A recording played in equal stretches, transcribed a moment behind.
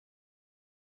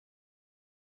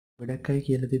ගොඩක් අය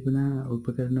කියලා තිබුණා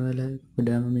උපකරණ වල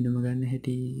කුඩාම මිනුම ගන්න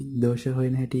හැටි දෝෂ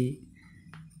හොයන හැටි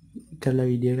කරලා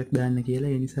වීඩියෝ එකක් දාන්න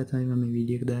කියලා. ඒ නිසා තමයි මම මේ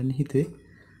වීඩියෝ එක දාන්න හිතුවේ.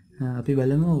 අපි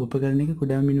බලමු උපකරණයක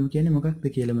කුඩාම මිනුම කියන්නේ මොකක්ද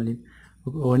කියලා මලින්.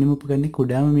 ඕනෙම උපකරණයක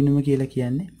කුඩාම මිනුම කියලා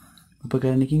කියන්නේ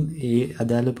උපකරණකින් ඒ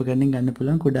අදාළ උපකරණයෙන් ගන්න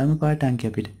පුළුවන් කුඩාම පාට අංකය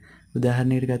අපිට.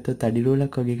 උදාහරණයකට ගත්තොත් අඩි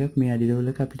රෝලක් වගේ එකක්. මේ අඩි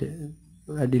රෝලක අපිට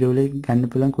අඩි රෝලේ ගන්න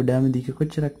පුළුවන් කුඩාම දිග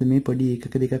කොච්චරක්ද? මේ පොඩි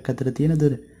එකක දෙකක් අතර තියෙන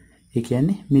දුර. ඒ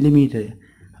කියන්නේ මිලිමීටරය.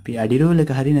 අපි අඩි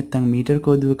රෝලක හරි නැත්නම් මීටර්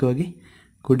කෝදුවක වගේ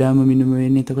කුඩාම මිනුම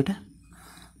වෙන්නේ. එතකොට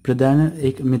ප්‍රධාන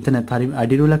මෙතන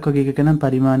අඩි රෝලක් වගේ එකක නම්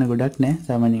පරිමාණ ගොඩක් නැහැ.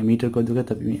 සාමාන්‍යයෙන් මීටර්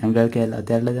කෝදුවකත් අපි මේ අඟල් කෑල්ල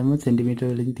අතහැරලා දැම්මොත් සෙන්ටිමීටර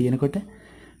වලින් තියෙනකොට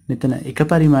මෙතන එක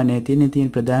පරිමාණයක්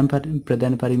තියෙන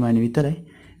ප්‍රධාන පරිමාණය විතරයි.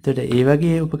 එතකොට ඒ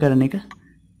වගේ උපකරණයක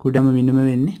කුඩාම මිනුම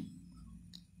වෙන්නේ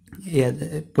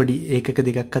ඒ පොඩි ඒකක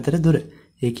දෙකක් අතර දුර.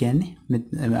 ඒ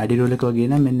කියන්නේ අඩි රෝලක වගේ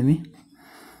නම් මෙන්න මේ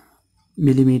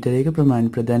මිලිමීටරයක ප්‍රමාණය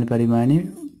ප්‍රධාන පරිමාණය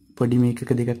පොඩි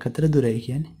මේකක දෙකක් අතර දුර. ඒ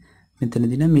කියන්නේ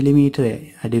මෙතනදී නම් මිලිමීටරයයි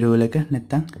අඩි රෝලක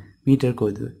නැත්තම් මීටර්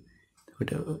කෝදුව.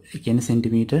 එතකොට ඒ කියන්නේ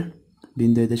සෙන්ටිමීටර්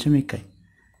 0.1යි.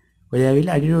 ඔය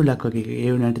ඇවිල්ලා අඩි රෝලක් වගේ. ඒ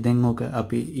වුණාට දැන් ඕක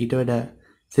අපි ඊට වඩා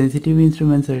සෙන්සිටිව්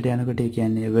ඉන්ස්ට්‍රුමන්ට්ස් වලට යනකොට ඒ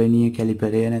කියන්නේ වර්නියර්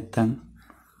කැලිපරය නැත්තම්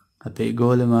අපේ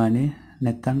ගෝලමානය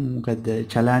නැත්තම් මොකද්ද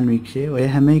චලාන් වීක්ෂය ඔය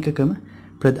හැම එකකම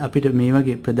අපිට මේ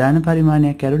වගේ ප්‍රධාන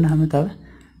පරිමාණයක් ඇරුණාම තව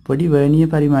පොඩි වර්නියර්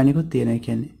පරිමාණයකුත් තියෙනවා. ඒ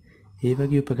කියන්නේ ඒ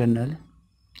වගේ උපකරණ වල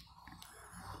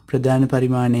ප්‍රධාන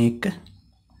පරිමාණය එක්ක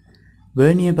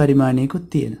වර්නියර් පරිමාණයකුත්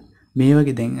තියෙනවා. මේ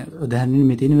වගේ දැන් උදාහරණයක්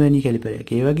මෙතන වර්නියර් කැලිපරයක්.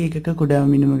 ඒ වගේ එකක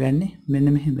කුඩාම මිනුම ගන්න මෙන්න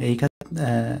මෙහෙම. ඒකත්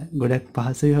ගොඩක්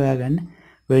පහසුයි හොයාගන්න.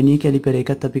 වර්නියර් කැලිපර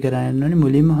එකත් අපි කරන්න ඕනේ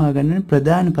මුලින්ම හොයාගන්න ඕනේ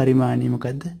ප්‍රධාන පරිමාණය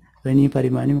මොකද්ද? වර්නියර්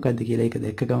පරිමාණය මොකද්ද කියලා. ඒක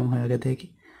දැක්ක ගමන් හොයාගත හැකි.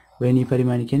 වර්නියර්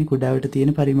පරිමාණය කියන්නේ කුඩාවට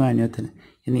තියෙන පරිමාණය උතන.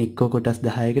 එන්නේ එක්ක කොටස්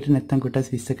 10කට නැත්නම් කොටස්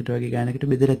 20කට වගේ ගානකට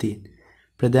බෙදලා තියෙන්නේ.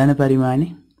 ප්‍රධාන පරිමාණය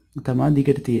තමයි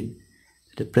දිගට තියෙන්නේ.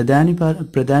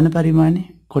 ප්‍රධාන පරිමාණය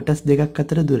කොටස් දෙකක්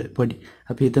අතර දුර පොඩි.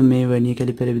 අපි හිතමු මේ වර්නියර්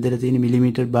කැලිපරේ බෙදලා තියෙන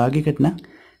මිලිමීටර් භාගයකට නම්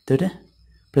එතකොට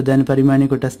ප්‍රධාන පරිමාණය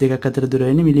කොටස් දෙකක් අතර දුර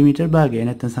වෙන්නේ මිලිමීටර් භාගය.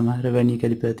 නැත්නම් සමහර වර්නියර්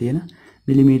කැලිපර තියෙන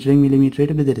මිලිමීටරෙන්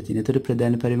මිලිමීටරයට බෙදලා තියෙන. එතකොට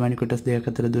ප්‍රධාන පරිමාණය කොටස් දෙකක්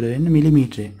අතර දුර වෙන්නේ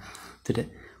මිලිමීටරය. එතකොට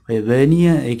ඔය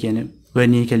වර්නියර් ඒ කියන්නේ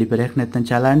වර්නියර් කැලිපරයක් නැත්නම්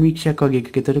චලාන් වීක්ෂයක් වගේ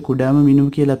එකක එතකොට කුඩාම මිනුම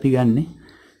කියලා අපි ගන්නෙ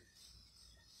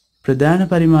ප්‍රධාන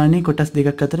පරිමාණයේ කොටස්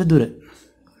දෙකක් අතර දුර.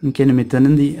 ඒ කියන්නේ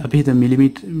මෙතනදී අපි හිතමු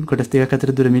මිලිමීටර කොටස් දෙකක් අතර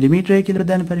දුර මිලිමීටරයි කියලා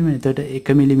ප්‍රධාන පරිමාණය. එතකොට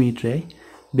 1 මිලිමීටරයි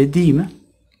බෙදීම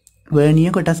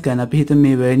වර්නියර් කොටස් ගන්න. අපි හිතමු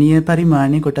මේ වර්නියර්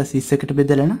පරිමාණය කොටස් 20කට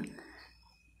බෙදලා නම්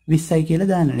 20යි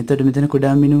කියලා දානවා. එතකොට මෙතන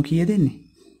කුඩාම මිනුම කීයද දෙන්නේ?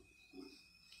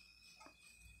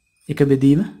 1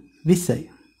 බෙදීම 20යි.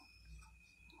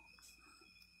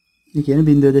 ඒ කියන්නේ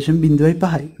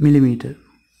 0.05යි මිලිමීටර.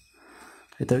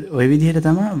 එතකොට ওই විදිහට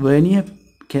තමයි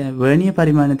වර්නියර්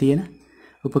පරිමාණ තියෙන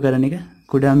උපකරණයක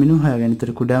කුඩාම මිනුම හොයාගන්න.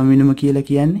 එතකොට කුඩාම මිනුම කියලා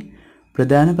කියන්නේ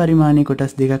ප්‍රධාන පරිමාණයේ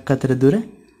කොටස් දෙකක් අතර දුර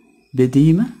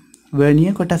බෙදීම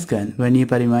වර්නියර් කොටස් ගන්න. වර්නියර්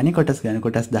පරිමාණයේ කොටස් ගන්න.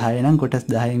 කොටස් 10 නම් කොටස්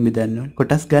 10න් බෙදන්න ඕනේ.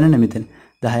 කොටස් ගණන මෙතන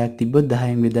 10ක් තිබ්බොත්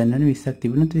 10න් බෙදන්න ඕනේ. 20ක්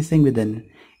තිබුණොත් 20න් බෙදන්න ඕනේ.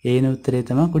 ඒන උත්තරේ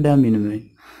තමයි කුඩාම මිනුම වෙන්නේ.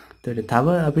 එතකොට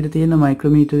තව අපිට තියෙන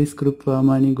මයික්‍රොමීටර් ස්ක්‍රූප්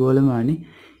ප්‍රමාණය ගෝලමානි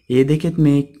ඒ දෙකෙත්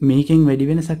මේකෙන් වැඩි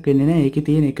වෙනසක් වෙන්නේ නැහැ. ඒකේ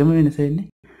තියෙන එකම වෙනස වෙන්නේ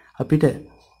අපිට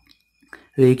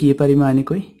රේඛීය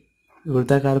පරිමාණිකුයි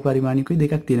වෘත්තාකාර පරිමාණිකුයි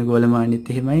දෙකක් තියෙන. ගෝලමානෙත්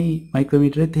එහෙමයි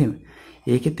මයික්‍රොමීටරෙත් එහෙමයි.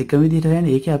 ඒකෙත් එකම විදිහට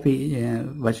යන්නේ. ඒකේ අපි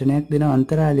වචනයක් දෙනවා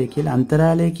අන්තරාලය කියලා.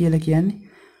 අන්තරාලය කියලා කියන්නේ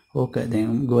ඕක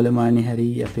දැන් ගෝලමානෙ හරි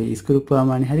අපේ ස්ක්‍රූප්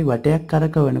ප්‍රමාණය හරි වටයක්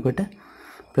කරකවනකොට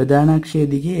ප්‍රධාන අක්ෂය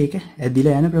දිගේ ඒක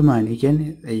ඇදිලා යන ප්‍රමාණය.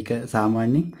 කියන්නේ ඒක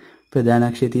සාමාන්‍යයෙන් ප්‍රධාන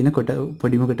අක්ෂයේ තියෙන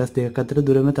පොඩිම කොටස් දෙකක් අතර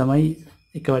දුරම තමයි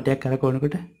එක වටයක්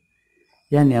කරකවනකොට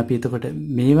යන්නේ. අපි එතකොට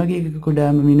මේ වගේ එකක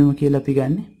කුඩාම මිනුම කියලා අපි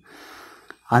ගන්නෙ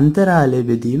අන්තරාලය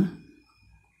බෙදීම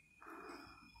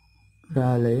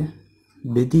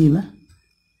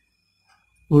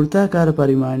වෘත්තාකාර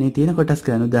පරිමාණයේ තියෙන කොටස්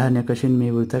ගන්න. උදාහරණයක් වශයෙන්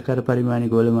මේ වෘත්තාකාර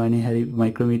පරිමාණයේ ගෝලමානයේ හරි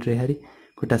මයික්‍රොමීටරේ හරි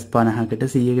කොටස් 50කට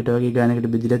 100කට වගේ ගානකට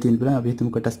බෙදලා තියෙන පුළුවන්. අපි හිතමු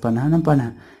කොටස් 50 නම් 50.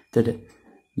 එතකොට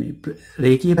මේ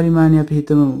රේඛීය පරිමාණය අපි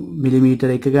හිතමු මිලිමීටර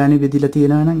එක ගානේ බෙදලා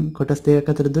තියෙනවා නම් කොටස් දෙකක්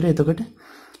අතර දුර. එතකොට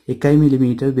 1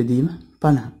 මිලිමීටර බෙදීම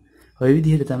 50. ওই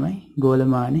විදිහට තමයි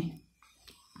ගෝලමානේ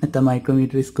නැත්නම්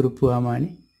මයික්‍රොමීටර ස්ක්‍රූප් ප්‍රමාණය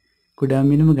කුඩාම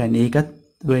මිනුම ගන්න. ඒකත්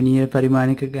වර්නියර්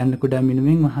පරිමාණයක ගන්න කුඩාම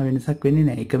මිනුමෙන් මහ වෙනසක් වෙන්නේ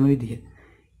නැහැ. එකම විදිහ.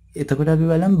 එතකොට අපි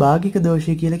බලමු භාගික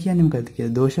දෝෂය කියලා කියන්නේ මොකක්ද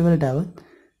කියලා. දෝෂ වලට આવොත්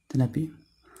එතන අපි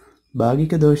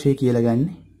භාගික දෝෂය කියලා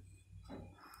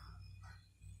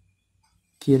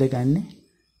ගන්නේ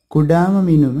කුඩාම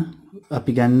මිනුම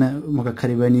අපි ගන්න මොකක්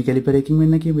හරි වර්නියර් කැලිපරයකින්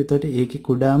වෙන්න කියමු. එතකොට ඒකේ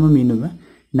කුඩාම මිනුම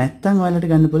නැත්තම් ඔයාලට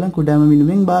ගන්න පුළුවන් කුඩාම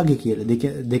මිනුමෙන් භාගය කියලා.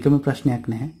 දෙකම ප්‍රශ්නයක්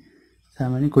නැහැ.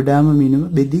 සාමාන්‍ය කුඩාම මිනුම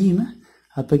බෙදීම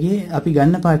අපි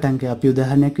ගන්න පාඨාංකය අපි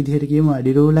උදාහරණයක් විදිහට කියමු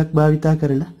අඩි රූලක් භාවිතා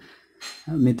කරලා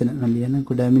මෙතන ලියන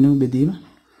කුඩා මිනුම් බෙදීම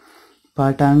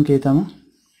පාඨාංකය තමයි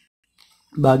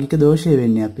භාගික දෝෂය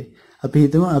වෙන්නේ අපේ. අපි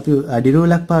හිතමු අපි අඩි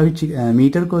රූලක් පාවිච්චි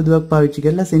මීටර කෝදුවක් පාවිච්චි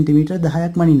කරලා සෙන්ටිමීටර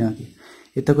 10ක් මනිනවා කියලා.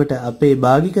 එතකොට අපේ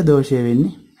භාගික දෝෂය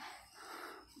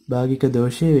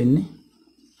වෙන්නේ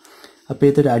අපේ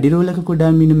ඒතර අඩි රූලක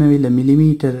කුඩා මිනුම ඇවිල්ලා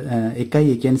මිලිමීටර 1යි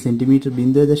ඒ කියන්නේ සෙන්ටිමීටර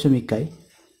 0.1යි.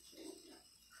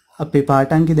 අපේ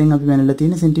පාඨාංකය දැන් අපි මැනලා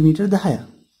තියෙන සෙන්ටිමීටර 10ක්.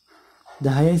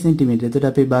 10යි සෙන්ටිමීටර. එතකොට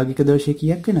අපේ භාගික දෝෂය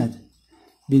කීයක් වෙනවද?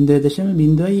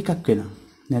 0.01ක් වෙනවා.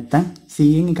 නැත්තම්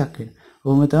 100න් එකක් වෙනවා.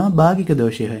 ඔහොම තමයි භාගික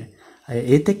දෝෂය හොයන්නේ.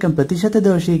 ඒත් එක්කම ප්‍රතිශත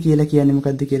දෝෂය කියලා කියන්නේ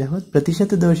මොකද්ද කියලා හොත්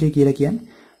ප්‍රතිශත දෝෂය කියලා කියන්නේ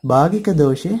භාගික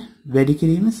දෝෂය වැඩි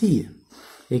කිරීම 100.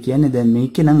 ඒ කියන්නේ දැන්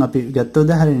මේකේ නම් අපි ගත්ත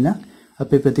උදාහරණේ නම්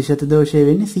අපේ ප්‍රතිශත දෝෂය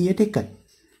වෙන්නේ 100ට 1යි.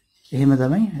 එහෙම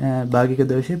තමයි භාගික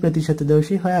දෝෂය ප්‍රතිශත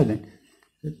දෝෂය හොයාගන්නේ.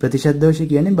 ප්‍රතිශත දෝෂය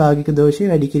කියන්නේ භාගික දෝෂය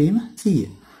වැඩි කිරීම 100.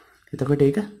 එතකොට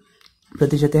ඒක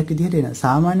ප්‍රතිශතයක් විදිහට එනවා.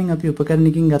 සාමාන්‍යයෙන් අපි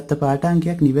උපකරණයකින් ගත්ත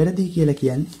පාඨාංකයක් නිවැරදි කියලා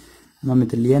කියන්නේ මම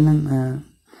මෙතන ලියන්නම්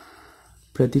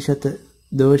ප්‍රතිශත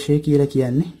දෝෂය කියලා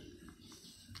කියන්නේ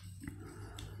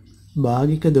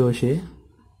භාගික දෝෂය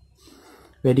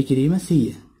වැඩි කිරීම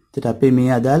 100. එතකොට අපේ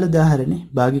මේ අදාළ උදාහරණේ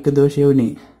භාගික දෝෂය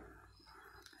උනේ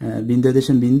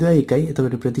 0.01යි.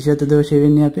 එතකොට ප්‍රතිශත දෝෂය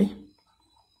වෙන්නේ අපේ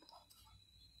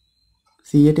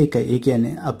 100ට 1යි. ඒ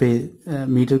කියන්නේ අපේ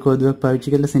මීටර කෝදුවක්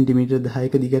පාවිච්චි කරලා සෙන්ටිමීටර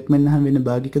 10ක දිගක් මෙන්නහම වෙන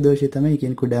භාගික දෝෂය තමයි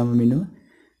කියන්නේ කුඩාම මිනුම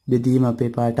බෙදීම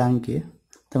අපේ පාඨාංකය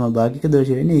තමයි භාගික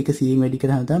දෝෂය වෙන්නේ. ඒක 100න් වැඩි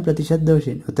කරාම තමයි ප්‍රතිශත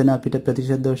දෝෂය එන්නේ. ඔතන අපිට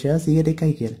ප්‍රතිශත දෝෂය 100ට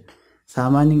 1යි කියලා.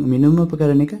 සාමාන්‍යයෙන් මිනුම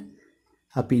උපකරණ එක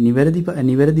අපි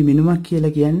නිවැරදි මිනුමක්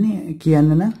කියලා කියන්න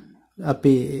නම්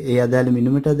අපේ ඒ අදාළ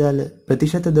මිනුමට අදාළ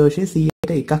ප්‍රතිශත දෝෂය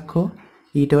 100ට 1ක් හෝ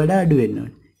ඊට වඩා අඩු වෙන්න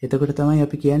ඕනේ. එතකොට තමයි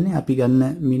අපි කියන්නේ අපි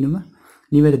ගන්න මිනුම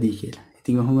නිවැරදි කියලා.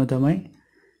 ඉතින් ඔහොම තමයි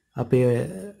අපේ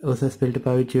ඔසස් වලට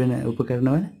පාවිච්චි වෙන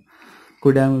උපකරණවල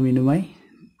කුඩාම මිනුමයි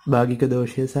භාගික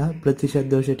දෝෂය සහ ප්‍රතිශත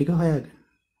දෝෂ ටික හොයාගන්න.